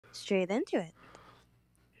straight into it.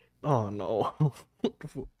 Oh no.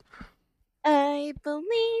 I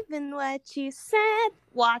believe in what you said.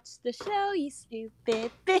 Watch the show, you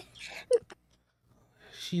stupid bitch.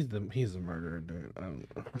 He's the murderer, dude. I don't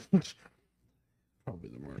know. Probably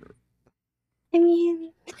the murderer. I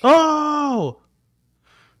mean, Oh!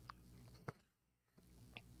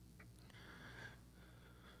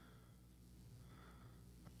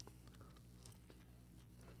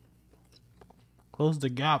 Close the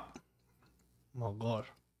gap. Oh gosh.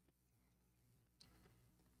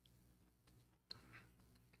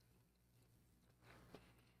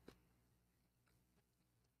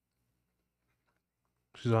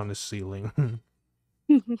 She's on the ceiling.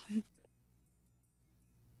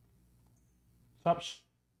 Stop.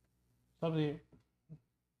 Stop there.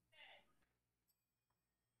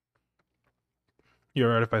 You're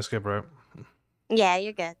alright if I skip, right? yeah,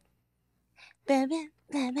 you're good. Ba-ba,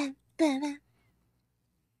 ba-ba, ba-ba.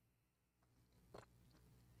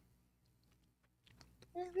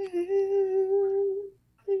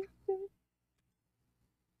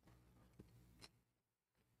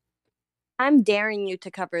 I'm daring you to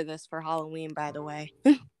cover this for Halloween, by the way.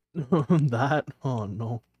 That? Oh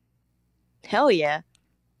no. Hell yeah.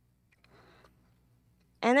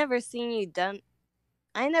 I never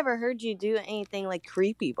heard you do anything like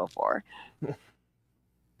creepy before.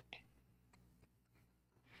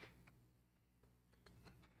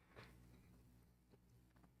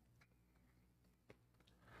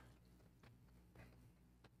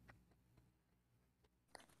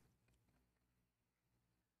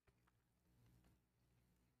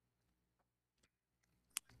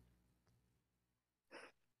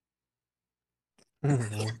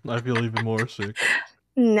 I feel even more sick.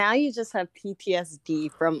 Now you just have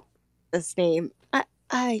PTSD from this name.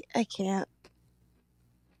 I can't.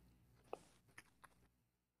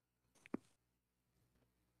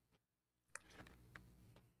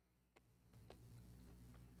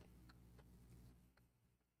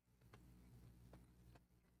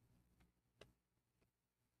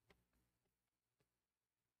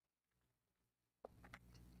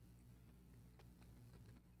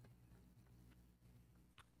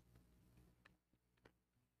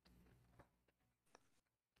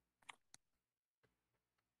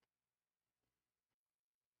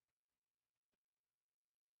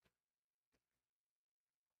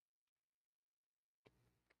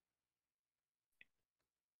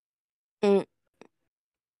 Mm.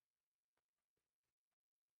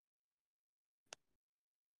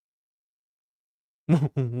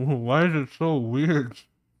 Why is it so weird?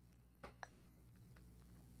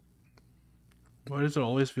 Why does it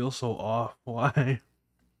always feel so off? Why?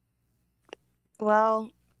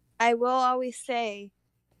 Well, I will always say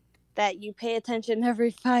that you pay attention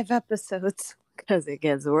every 5 episodes because it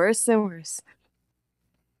gets worse and worse.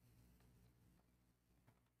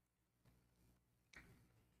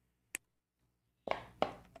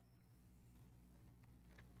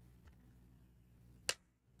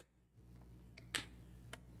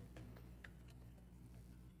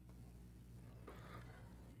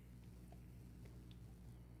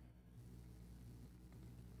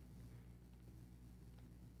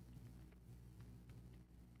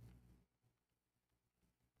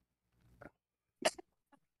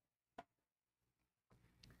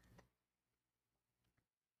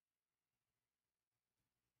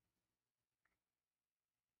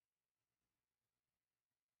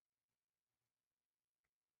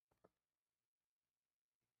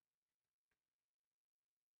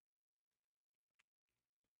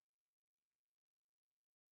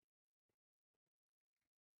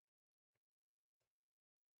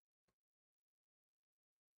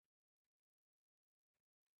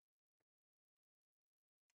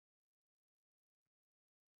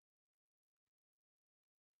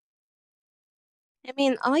 I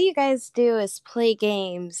mean, all you guys do is play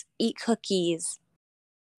games, eat cookies.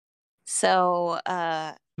 So,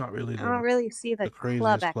 Not really I don't really see the club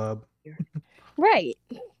craziest act club. here. Right.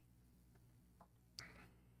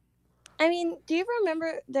 I mean, do you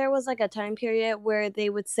remember there was like a time period where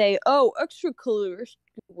they would say, "Oh,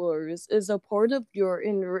 extracurriculars is a part of your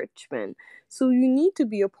enrichment, so you need to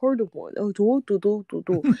be a part of one." Oh,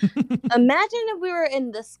 Imagine if we were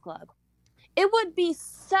in this club. It would be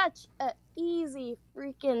such a easy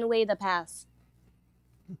freaking way to pass.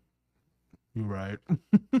 You're right.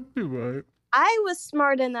 You're right. I was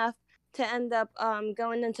smart enough to end up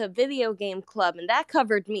going into a video game club, and that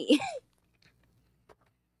covered me.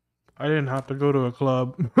 I didn't have to go to a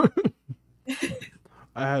club.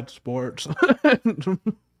 I had sports.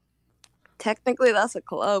 Technically, that's a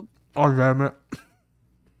club. Oh damn it.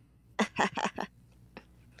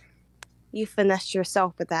 You finessed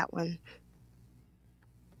yourself with that one.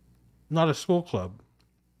 Not a school club.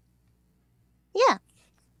 Yeah.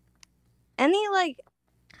 Any like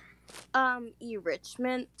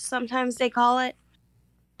enrichment, sometimes they call it.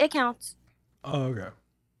 It counts. Oh, okay.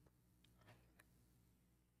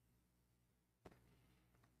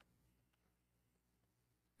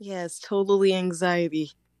 Yeah, it's totally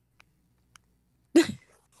anxiety.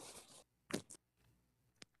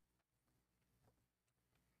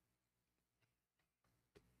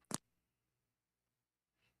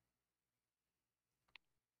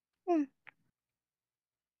 Hmm.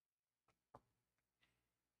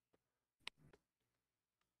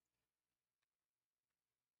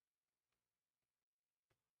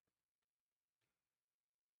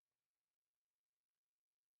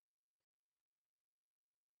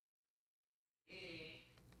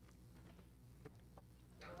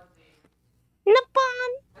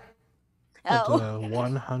 Nippon. That's Oh. a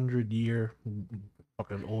 100-year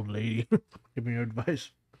fucking old lady giving you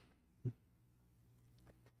advice.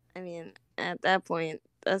 I mean, at that point,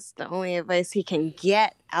 that's the only advice he can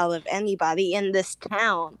get out of anybody in this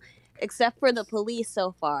town, except for the police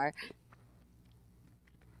so far.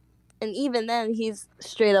 And even then, he's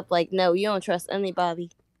straight up like, no, you don't trust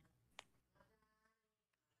anybody.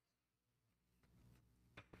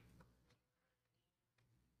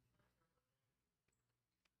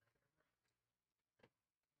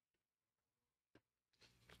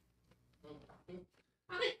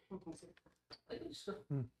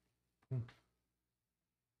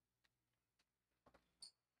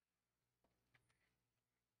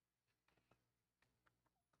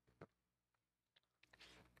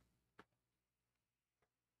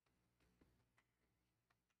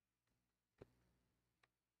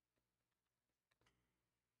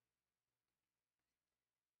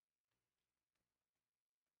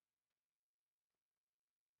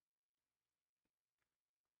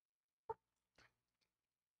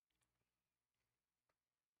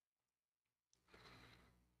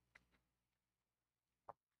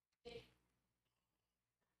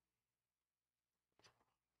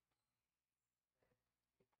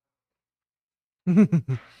 I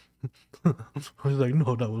was like,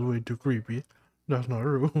 no, that was way too creepy. That's not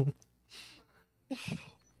true.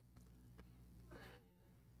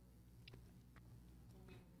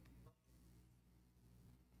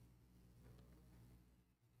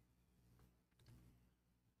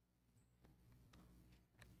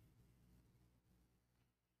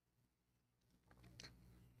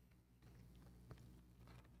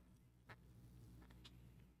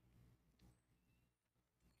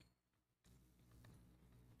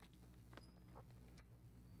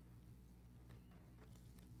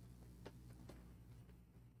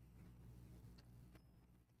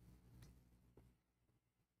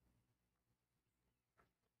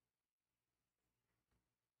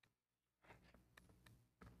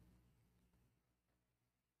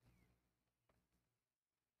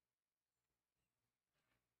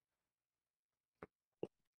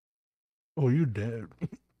 Oh, you dead.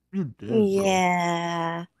 You dead, bro.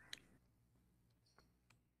 Yeah.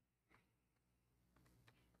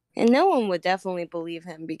 And no one would definitely believe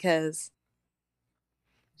him because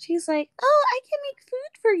she's like, oh, I can make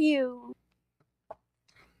food for you.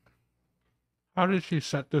 How did she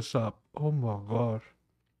set this up? Oh my gosh.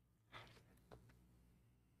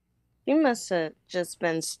 She must have just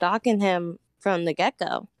been stalking him from the get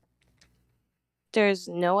go. There's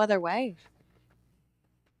no other way.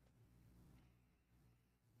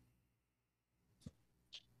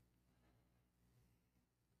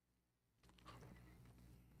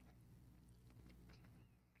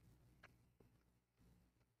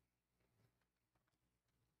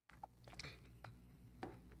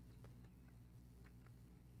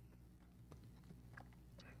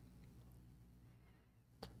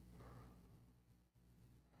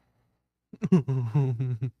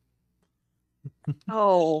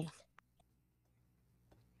 Oh.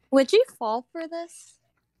 Would you fall for this?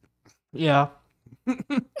 Yeah.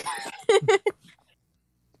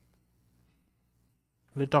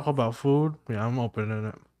 They talk about food. Yeah, I'm opening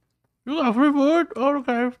it. You got free food? Oh,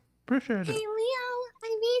 okay. Appreciate Hey it. Leo,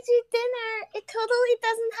 I made you dinner. It totally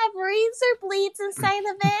doesn't have razor blades inside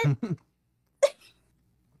of it.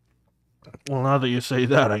 Well, now that you say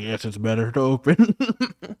that, I guess it's better to open.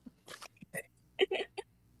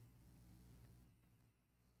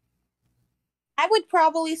 I would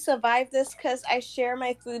probably survive this because I share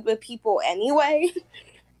my food with people anyway.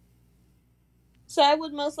 So I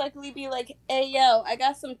would most likely be like, hey yo, I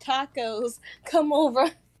got some tacos. Come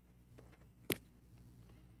over.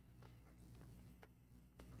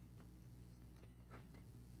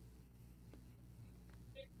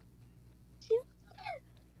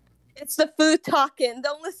 It's the food talking.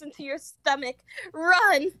 Don't listen to your stomach.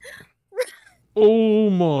 Run. Oh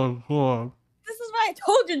my god. This is why I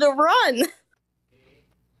told you to run.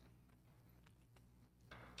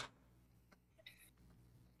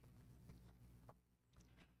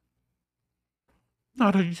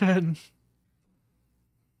 Not again.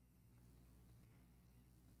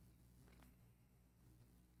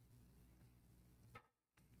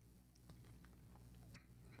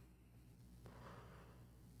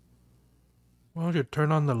 Why don't you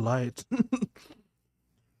turn on the lights? Why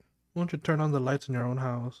don't you turn on the lights in your own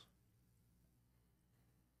house?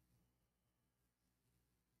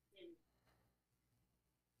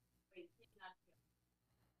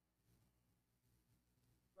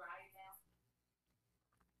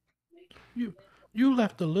 You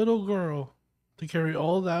left a little girl to carry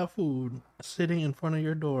all that food sitting in front of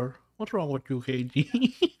your door. What's wrong with you,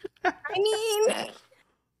 KG? I mean,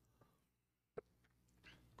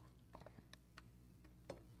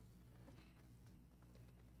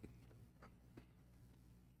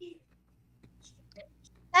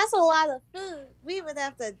 that's a lot of food. We would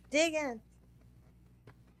have to dig in.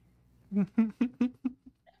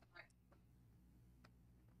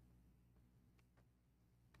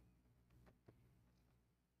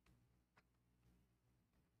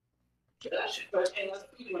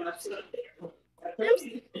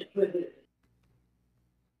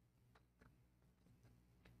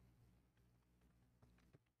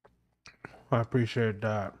 I appreciate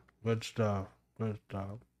that. Good stuff. Good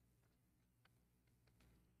stuff.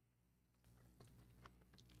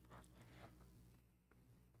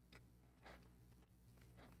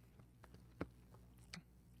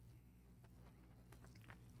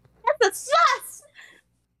 That's a sus.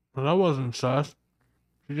 Well, that wasn't sus.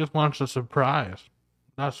 She just wants a surprise.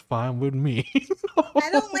 That's fine with me. I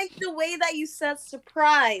don't like the way that you said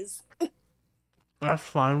surprise. That's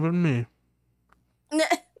fine with me.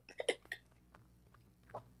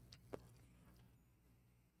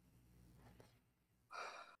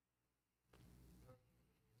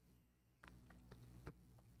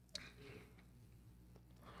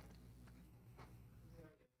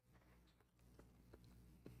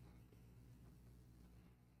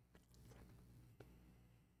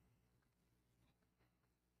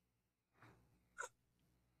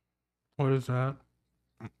 What is that?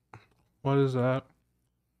 What is that?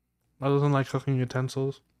 I doesn't like cooking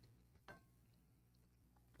utensils.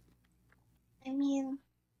 I mean,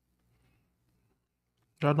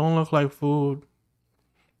 That don't look like food.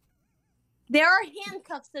 there are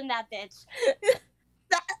handcuffs in that bitch.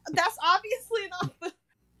 That's obviously not food.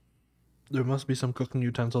 There must be some cooking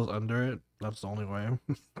utensils under it. That's the only way.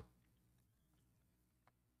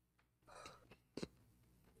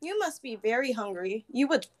 You must be very hungry. You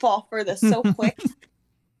would fall for this so quick.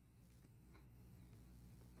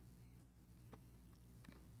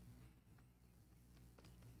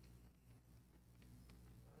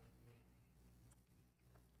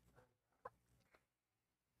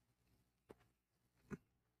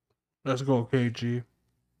 Let's go, KG.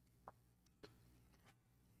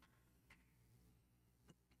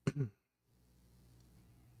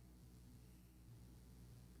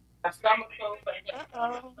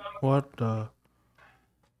 Uh-oh. What the?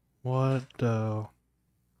 What the?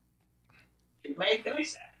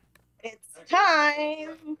 It's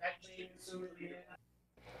time.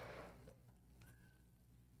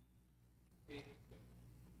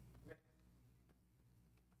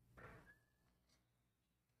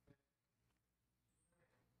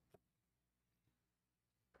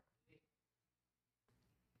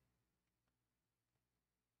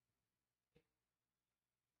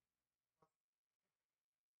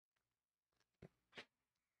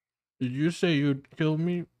 Did you say you'd kill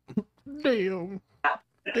me? Damn.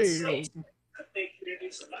 Damn.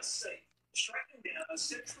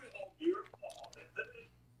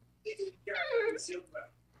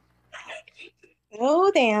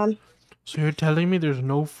 Oh, damn. So you're telling me there's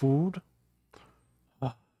no food?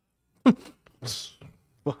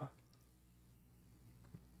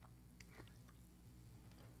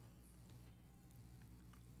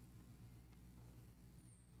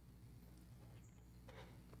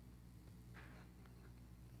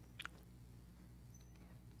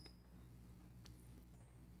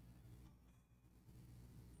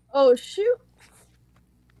 Oh, shoot.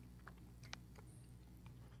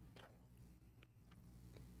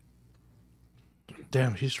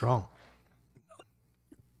 Damn, he's strong.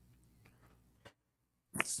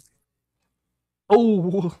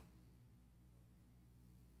 Oh.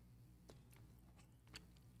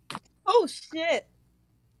 Oh, shit.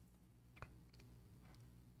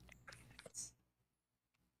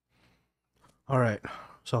 All right.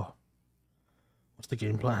 So What's the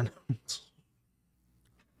game plan?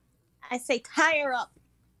 I say tie her up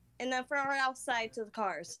and then throw her outside to the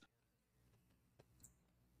cars.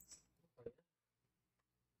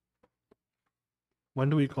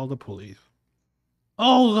 When do we call the police?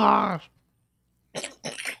 Oh gosh!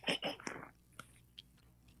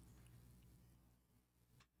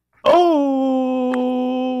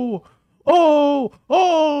 Oh! Oh!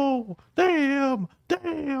 Oh! Damn!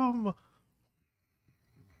 Damn!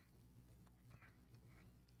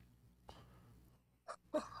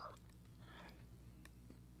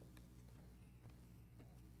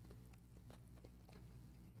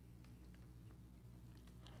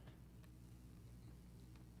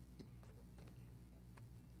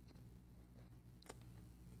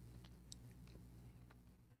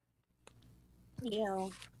 Yeah.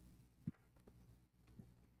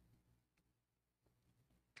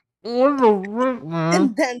 What the frick, man?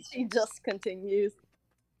 And then she just continues.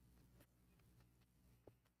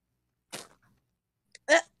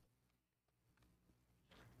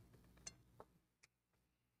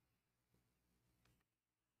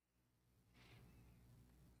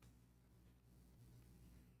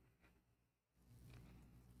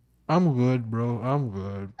 I'm good, bro. I'm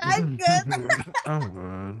good. I'm good.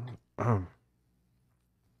 I'm good.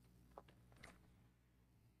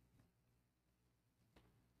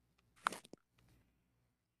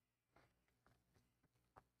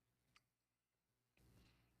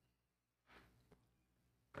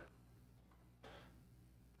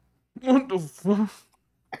 What the fuck?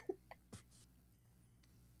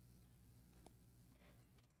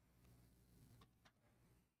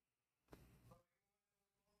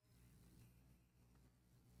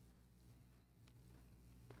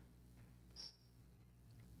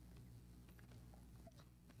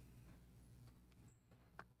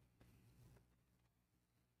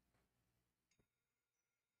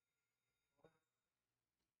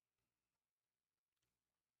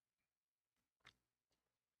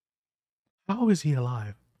 How is he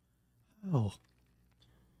alive? Oh.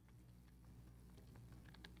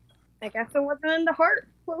 I guess it wasn't in the heart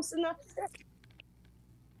close enough.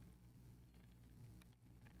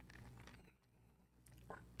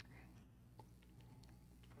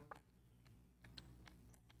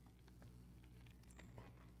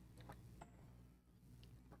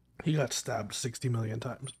 He got stabbed 60 million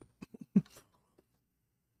times.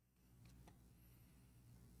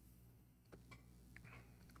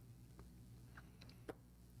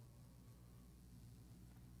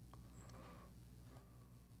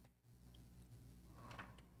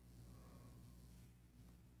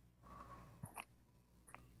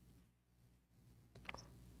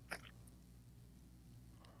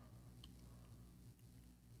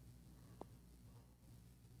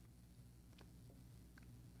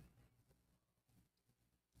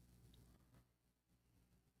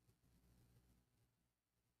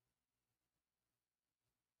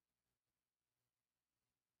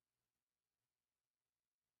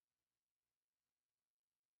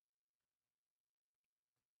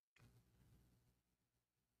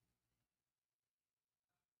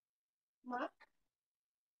 What?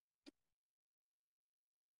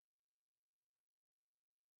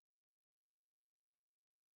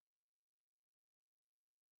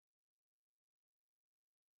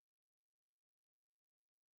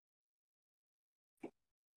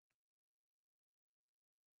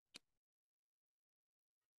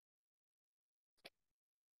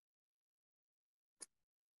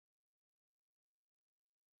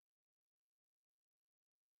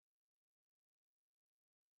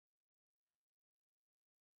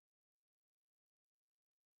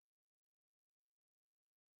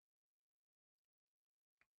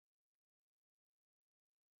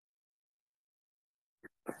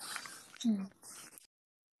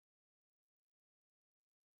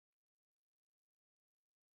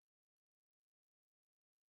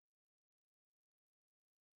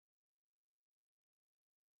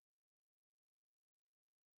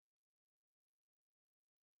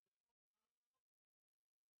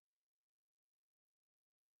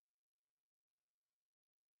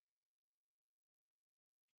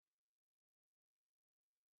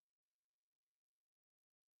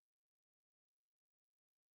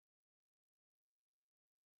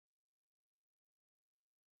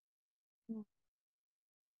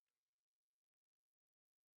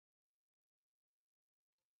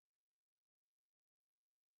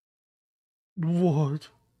 What?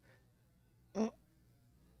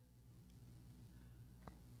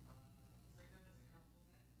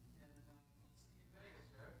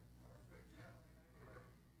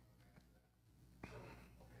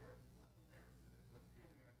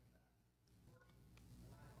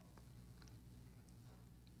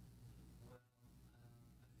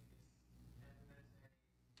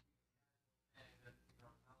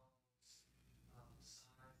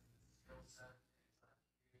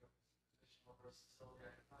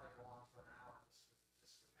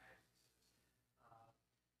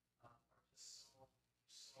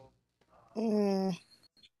 Mm.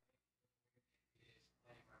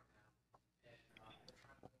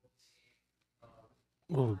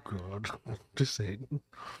 Oh God,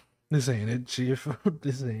 this ain't it, Chief.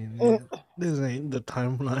 This ain't Mm. it. This ain't the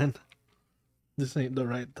timeline. This ain't the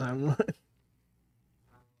right timeline.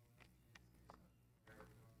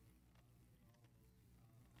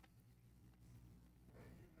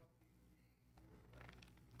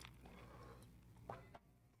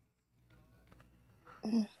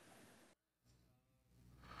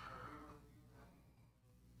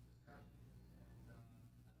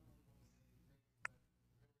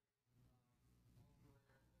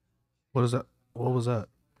 What is that? What was that?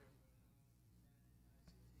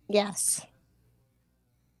 Yes.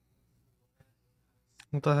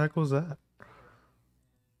 What the heck was that?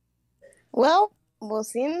 Well, we'll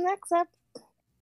see you in the next episode.